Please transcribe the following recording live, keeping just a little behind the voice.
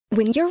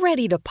When you're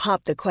ready to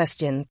pop the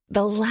question,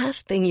 the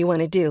last thing you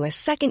want to do is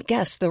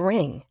second-guess the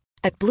ring.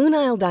 At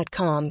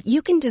BlueNile.com,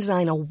 you can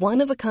design a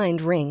one-of-a-kind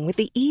ring with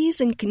the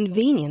ease and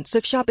convenience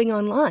of shopping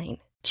online.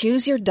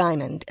 Choose your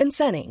diamond and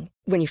setting.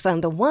 When you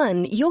find the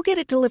one, you'll get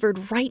it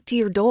delivered right to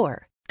your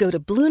door. Go to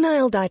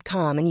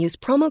BlueNile.com and use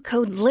promo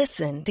code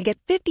LISTEN to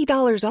get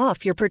 $50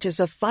 off your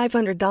purchase of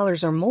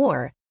 $500 or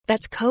more.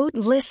 That's code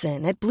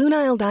LISTEN at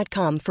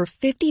BlueNile.com for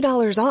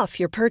 $50 off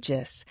your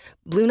purchase.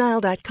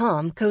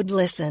 BlueNile.com, code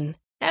LISTEN.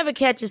 Ever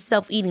catch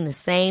yourself eating the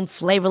same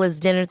flavorless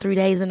dinner 3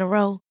 days in a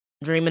row?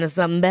 Dreaming of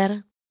something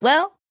better?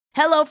 Well,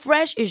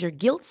 HelloFresh is your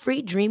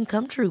guilt-free dream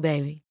come true,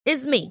 baby.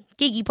 It's me,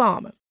 Keke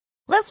Palmer.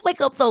 Let's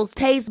wake up those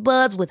taste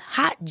buds with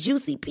hot,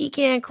 juicy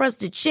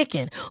pecan-crusted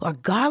chicken or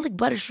garlic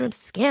butter shrimp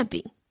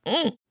scampi.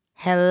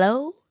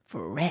 Hello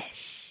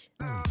Fresh.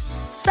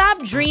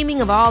 Stop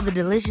dreaming of all the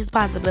delicious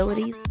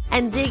possibilities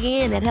and dig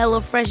in at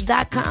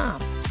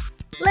HelloFresh.com.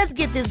 Let's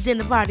get this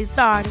dinner party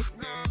started.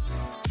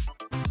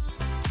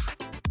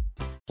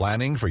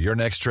 Planning for your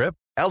next trip?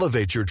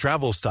 Elevate your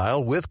travel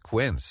style with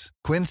Quince.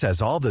 Quince has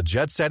all the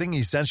jet-setting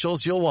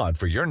essentials you'll want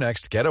for your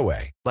next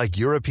getaway, like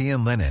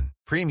European linen,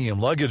 premium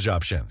luggage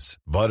options,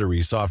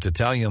 buttery soft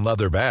Italian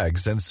leather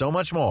bags, and so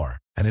much more.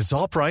 And it's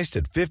all priced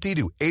at 50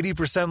 to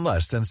 80%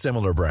 less than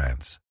similar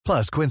brands.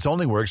 Plus, Quince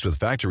only works with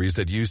factories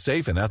that use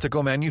safe and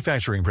ethical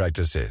manufacturing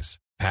practices.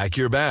 Pack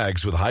your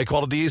bags with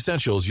high-quality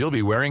essentials you'll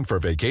be wearing for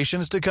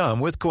vacations to come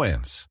with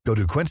Quince. Go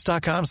to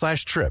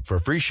quince.com/trip for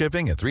free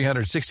shipping and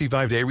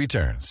 365-day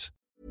returns.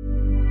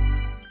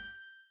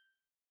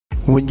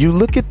 When you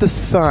look at the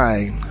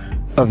sign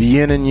of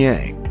yin and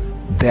yang,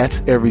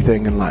 that's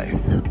everything in life.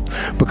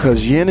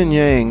 Because yin and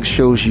yang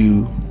shows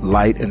you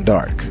light and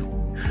dark.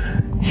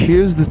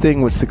 Here's the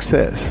thing with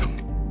success.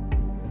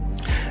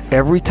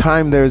 Every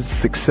time there's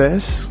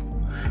success,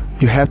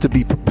 you have to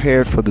be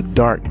prepared for the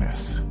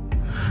darkness.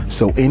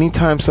 So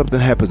anytime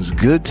something happens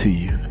good to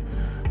you,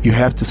 you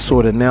have to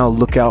sort of now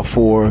look out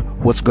for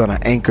what's going to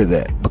anchor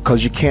that,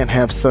 because you can't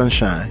have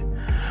sunshine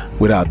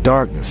without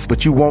darkness.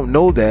 But you won't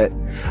know that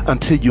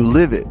until you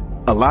live it.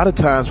 A lot of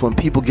times when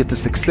people get to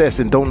success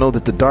and don't know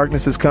that the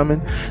darkness is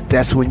coming,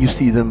 that's when you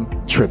see them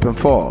trip and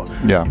fall.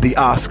 Yeah. The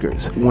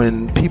Oscars,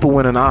 when people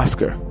win an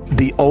Oscar,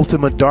 the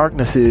ultimate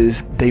darkness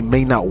is they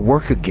may not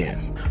work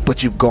again.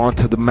 But you've gone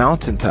to the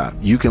mountaintop.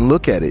 You can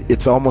look at it.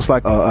 It's almost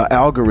like an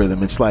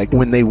algorithm. It's like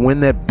when they win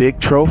that big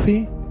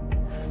trophy,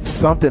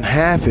 something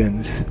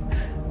happens.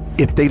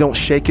 If they don't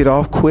shake it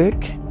off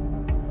quick,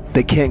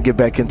 they can't get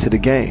back into the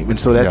game. And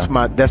so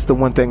that's the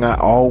one thing I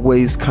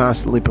always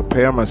constantly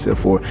prepare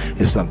myself for.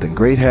 If something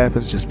great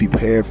happens, just be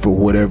prepared for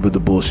whatever the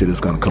bullshit is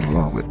going to come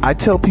along with. I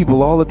tell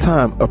people all the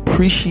time,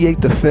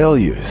 appreciate the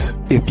failures.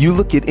 If you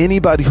look at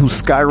anybody who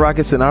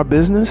skyrockets in our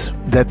business,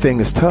 that thing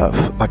is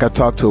tough. Like I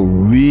talked to a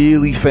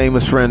really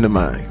famous friend of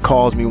mine,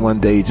 calls me one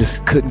day,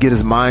 just couldn't get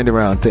his mind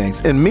around things.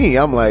 And me,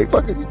 I'm like,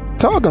 what are you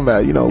talking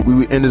about? You know,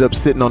 we ended up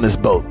sitting on this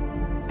boat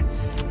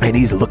and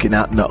he's looking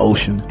out in the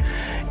ocean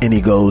and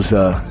he goes,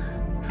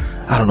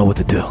 I don't know what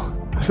to do.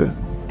 I said,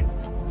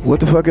 what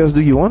the fuck else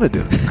do you want to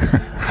do?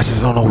 I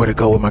just don't know where to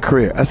go with my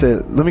career. I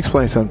said, let me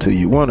explain something to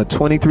you. We're on a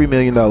 $23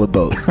 million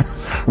boat.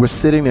 We're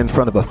sitting in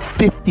front of a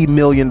 $50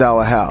 million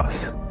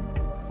house.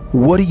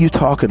 What are you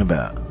talking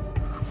about?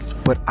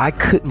 But I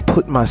couldn't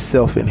put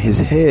myself in his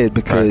head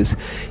because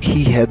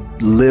he had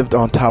lived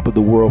on top of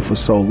the world for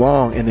so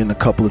long, and then a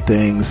couple of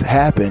things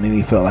happened and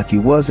he felt like he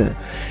wasn't.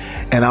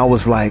 And I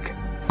was like,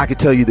 I could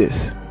tell you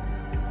this.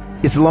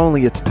 It's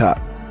lonely at the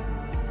top.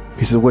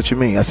 He said, what you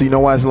mean? I said, you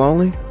know why it's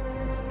lonely?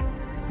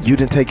 You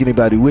didn't take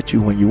anybody with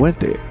you when you went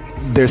there.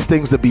 There's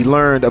things to be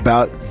learned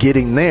about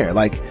getting there.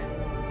 Like,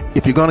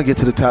 if you're going to get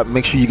to the top,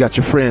 make sure you got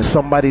your friends,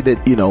 somebody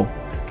that, you know,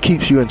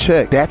 keeps you in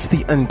check. That's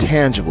the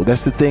intangible.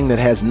 That's the thing that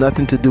has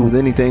nothing to do with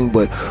anything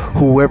but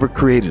whoever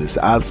created us.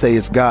 I'll say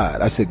it's God.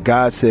 I said,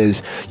 God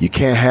says you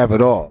can't have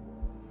it all.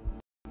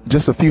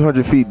 Just a few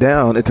hundred feet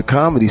down at the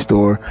Comedy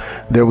Store,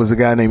 there was a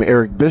guy named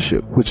Eric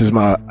Bishop, which is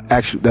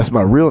that's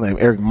my real name,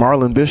 Eric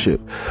Marlon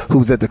Bishop, who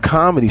was at the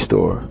Comedy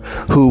Store,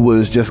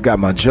 who just got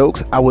my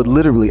jokes.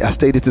 I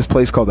stayed at this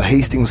place called the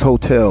Hastings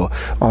Hotel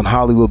on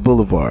Hollywood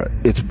Boulevard.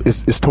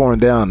 It's torn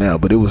down now,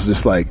 but it was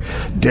just like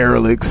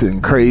derelicts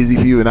and crazy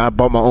view. And I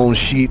bought my own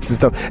sheets and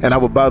stuff. And I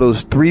would buy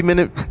those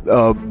 3-minute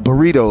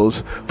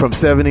burritos from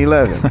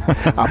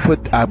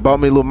 7-Eleven. I bought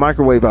me a little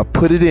microwave. I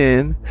put it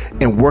in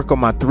and work on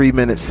my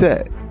 3-minute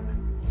set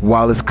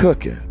while it's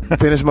cooking.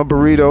 Finish my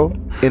burrito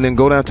and then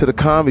go down to the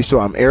Comedy Store.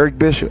 I'm Eric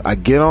Bishop. I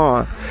get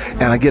on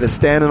and I get a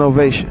standing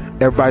ovation.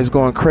 Everybody's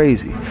going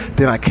crazy.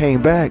 Then I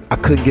came back. I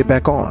couldn't get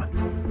back on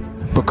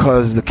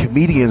because the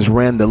comedians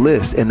ran the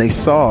list and they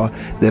saw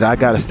that I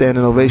got a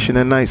standing ovation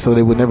that night, so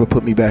they would never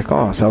put me back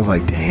on. So I was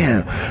like,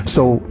 damn.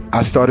 So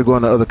I started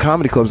going to other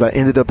comedy clubs. I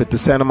ended up at the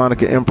Santa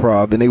Monica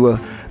Improv, and they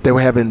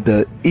were having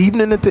the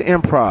evening at the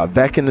Improv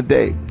back in the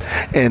day.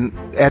 And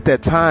at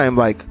that time,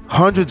 like,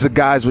 hundreds of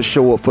guys would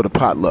show up for the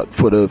potluck,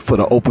 for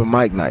the open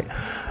mic night.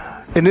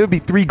 And there would be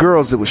 3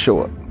 girls that would show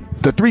up.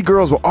 The 3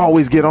 girls will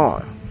always get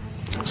on.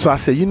 So I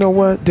said, you know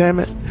what, damn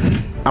it,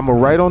 I'm going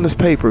to write on this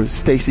paper,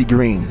 Stacey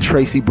Green,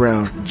 Tracy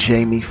Brown,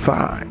 Jamie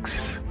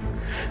Foxx.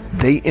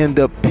 They end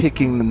up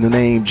picking the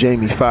name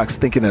Jamie Foxx,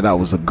 thinking that I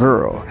was a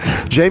girl.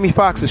 Jamie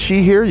Foxx, is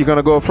she here? You're going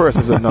to go first.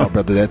 I said, no,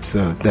 brother, that's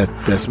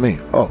me.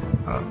 Oh,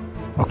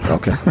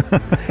 okay.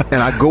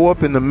 And I go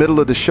up in the middle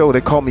of the show. They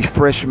call me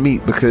Fresh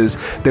Meat because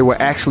they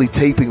were actually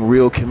taping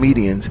real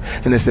comedians.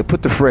 And they said,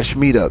 put the fresh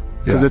meat up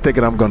because they're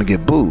thinking I'm going to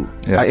get booed.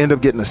 Yeah. I end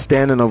up getting a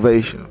standing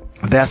ovation.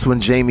 That's when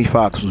Jamie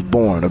Foxx was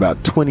born,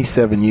 about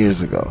 27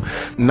 years ago.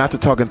 Not to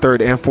talk in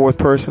third and fourth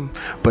person,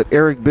 but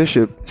Eric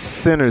Bishop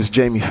centers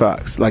Jamie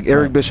Foxx. Like,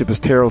 Eric Bishop is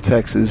Terrell,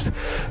 Texas.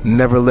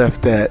 Never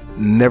left that.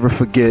 Never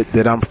forget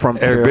that I'm from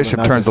Terrell. Eric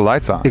Bishop turns the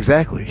lights on.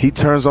 Exactly. He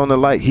turns on the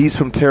light. He's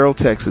from Terrell,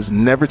 Texas.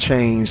 Never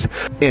changed.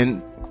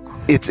 And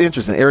it's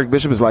interesting. Eric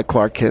Bishop is like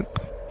Clark Kent.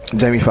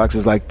 Jamie Foxx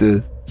is like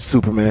the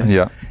Superman.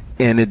 Yeah.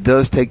 And it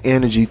does take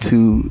energy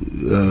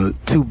to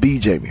be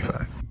Jamie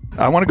Foxx.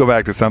 I want to go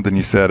back to something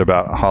you said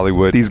about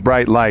Hollywood. These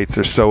bright lights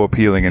are so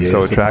appealing and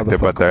so attractive,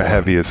 but they're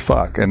heavy as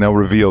fuck, and they'll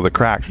reveal the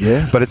cracks.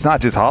 Yeah. But it's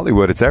not just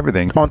Hollywood, it's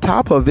everything. On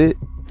top of it,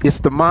 it's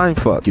the mind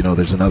fuck. You know,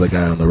 there's another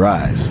guy on the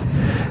rise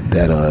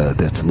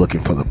that's looking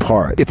for the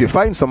part. If you're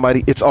fighting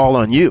somebody, it's all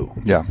on you.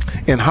 Yeah.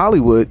 In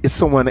Hollywood, it's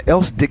someone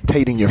else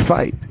dictating your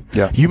fight.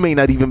 Yeah. You may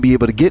not even be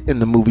able to get in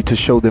the movie to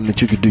show them that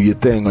you could do your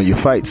thing or your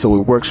fight, so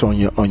it works on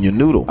your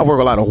noodle. I work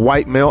with a lot of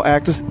white male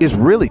actors. It's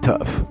really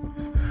tough.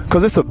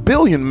 Because it's a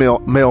billion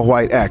male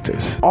white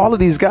actors. All of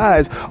these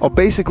guys are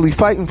basically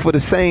fighting for the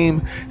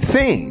same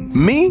thing.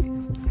 Me,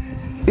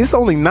 it's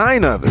only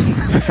 9 of us.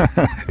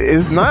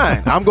 It's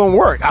 9. I'm going to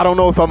work. I don't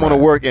know if I'm going to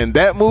work in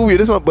that movie or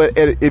this one, but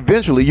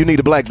eventually you need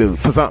a black dude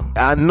for something.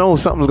 I know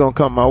something's going to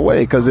come my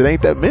way because it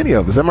ain't that many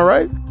of us. Am I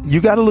right? You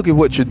got to look at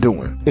what you're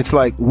doing. It's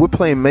like we're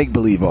playing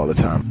make-believe all the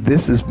time.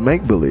 This is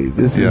make-believe.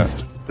 This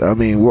is, I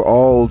mean, we're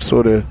all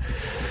sort of...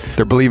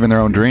 They're believing their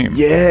own dream.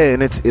 Yeah,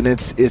 and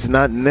it's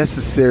not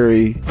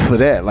necessary for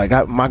that. Like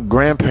my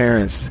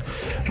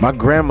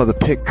grandmother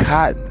picked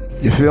cotton.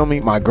 You feel me?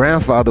 My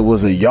grandfather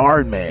was a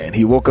yard man.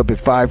 He woke up at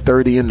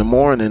 5:30 in the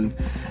morning.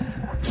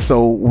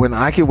 So when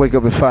I can wake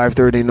up at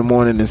 5:30 in the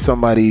morning and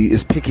somebody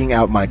is picking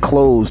out my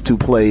clothes to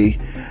play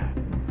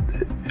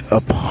a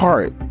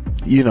part,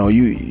 you know,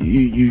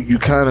 you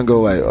kind of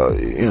go like,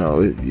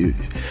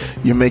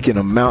 you're making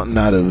a mountain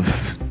out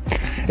of.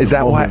 Is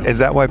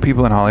that why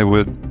people in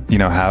Hollywood, you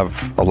know,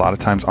 have a lot of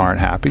times aren't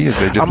happy? Is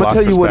they just I'm gonna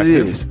tell you what it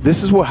is.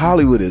 This is what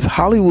Hollywood is.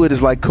 Hollywood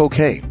is like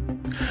cocaine.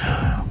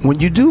 When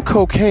you do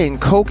cocaine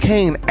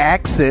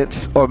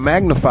accents or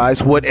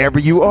magnifies whatever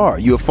you are.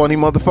 You a funny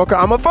motherfucker?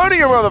 I'm a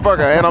funnier motherfucker,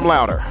 and I'm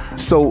louder.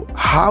 So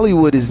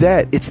Hollywood is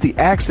that. It's the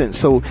accent.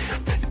 So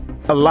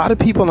a lot of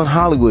people in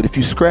Hollywood, if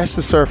you scratch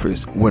the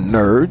surface, were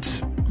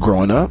nerds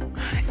growing up,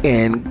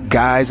 and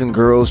guys and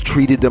girls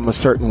treated them a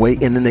certain way,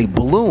 and then they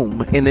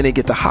bloom, and then they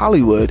get to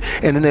Hollywood,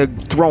 and then they're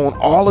throwing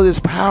all of this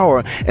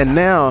power, and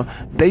now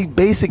they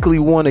basically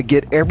want to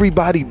get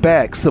everybody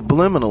back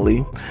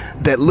subliminally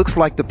that looks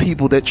like the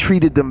people that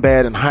treated them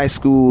bad in high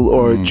school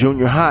or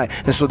junior high.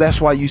 And so that's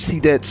why you see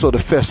that sort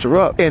of fester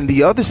up. And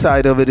the other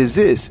side of it is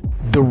this: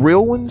 the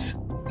real ones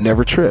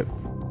never trip.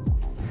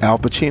 Al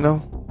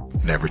Pacino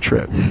never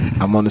trip.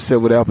 I'm on the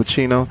set with Al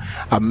Pacino.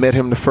 I met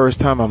him the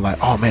first time. I'm like,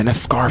 oh man, that's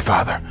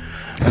Scarfather.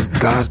 That's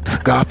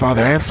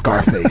Godfather and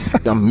Scarface.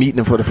 I'm meeting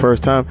him for the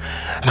first time.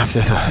 And I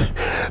said,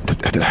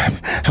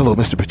 hello,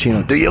 Mr.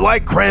 Pacino. Do you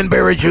like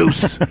cranberry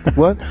juice?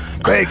 What?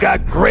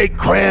 Got great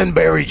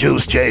cranberry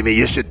juice, Jamie.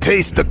 You should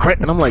taste the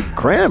And I'm like,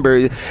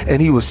 cranberry?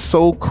 And he was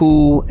so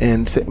cool,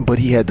 but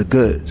he had the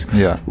goods.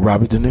 Yeah.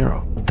 Robert De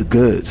Niro, the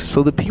goods.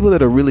 So the people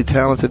that are really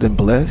talented and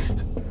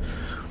blessed,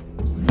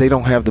 they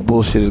don't have the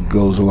bullshit that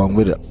goes along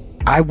with it.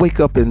 I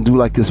wake up and do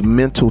like this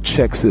mental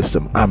check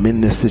system. I'm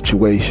in this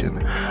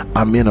situation.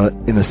 I'm in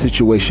a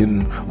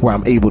situation where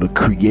I'm able to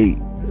create,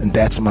 and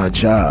that's my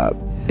job.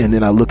 And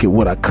then I look at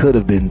what I could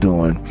have been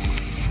doing,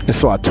 and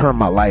so I turn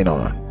my light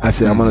on. I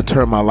say, I'm going to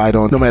turn my light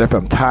on, no matter if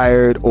I'm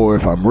tired or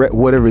if I'm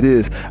whatever it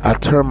is. I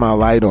turn my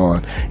light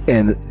on,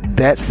 and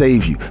that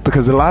saves you,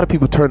 because a lot of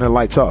people turn their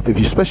lights off.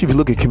 Especially if you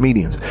look at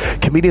comedians,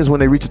 when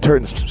they reach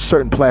a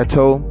certain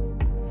plateau,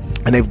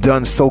 and they've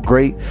done so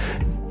great,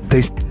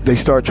 they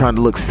start trying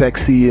to look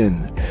sexy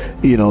and,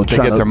 you know,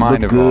 trying to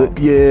look good.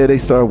 Yeah, they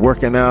start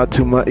working out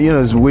too much. You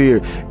know, it's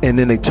weird. And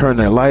then they turn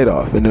their light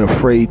off and they're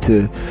afraid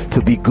to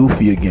be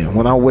goofy again.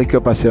 When I wake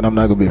up, I said, I'm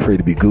not going to be afraid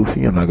to be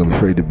goofy. I'm not going to be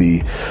afraid to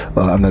be,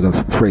 I'm not going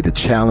to be afraid to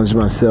challenge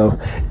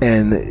myself.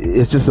 And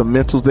it's just a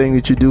mental thing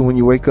that you do when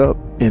you wake up.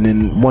 And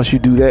then once you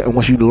do that, and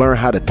once you learn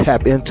how to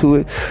tap into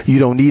it, you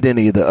don't need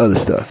any of the other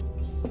stuff.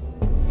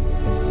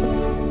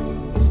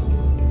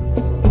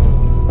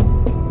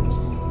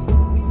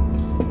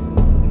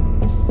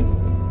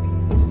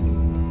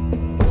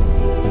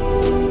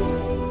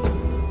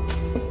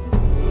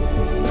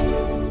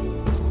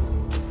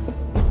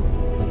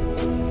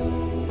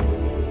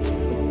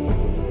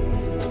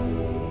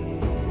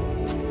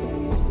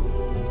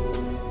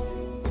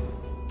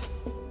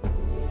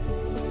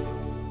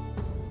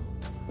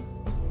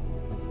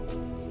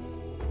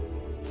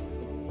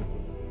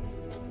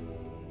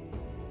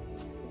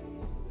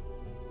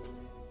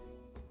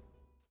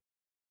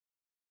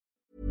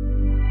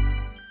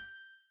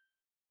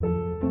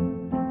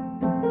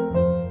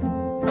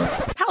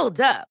 Hold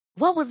up.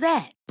 What was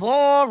that?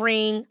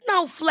 Boring.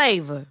 No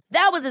flavor.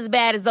 That was as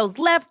bad as those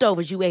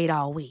leftovers you ate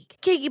all week.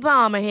 Keke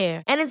Palmer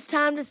here, and it's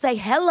time to say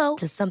hello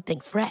to something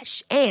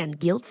fresh and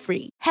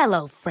guilt-free.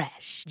 Hello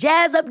Fresh.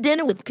 Jazz up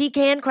dinner with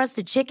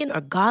pecan-crusted chicken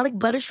or garlic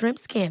butter shrimp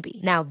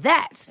scampi. Now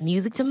that's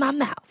music to my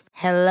mouth.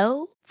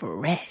 Hello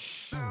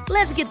Fresh.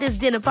 Let's get this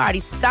dinner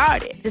party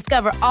started.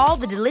 Discover all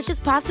the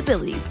delicious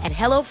possibilities at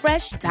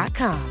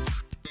HelloFresh.com.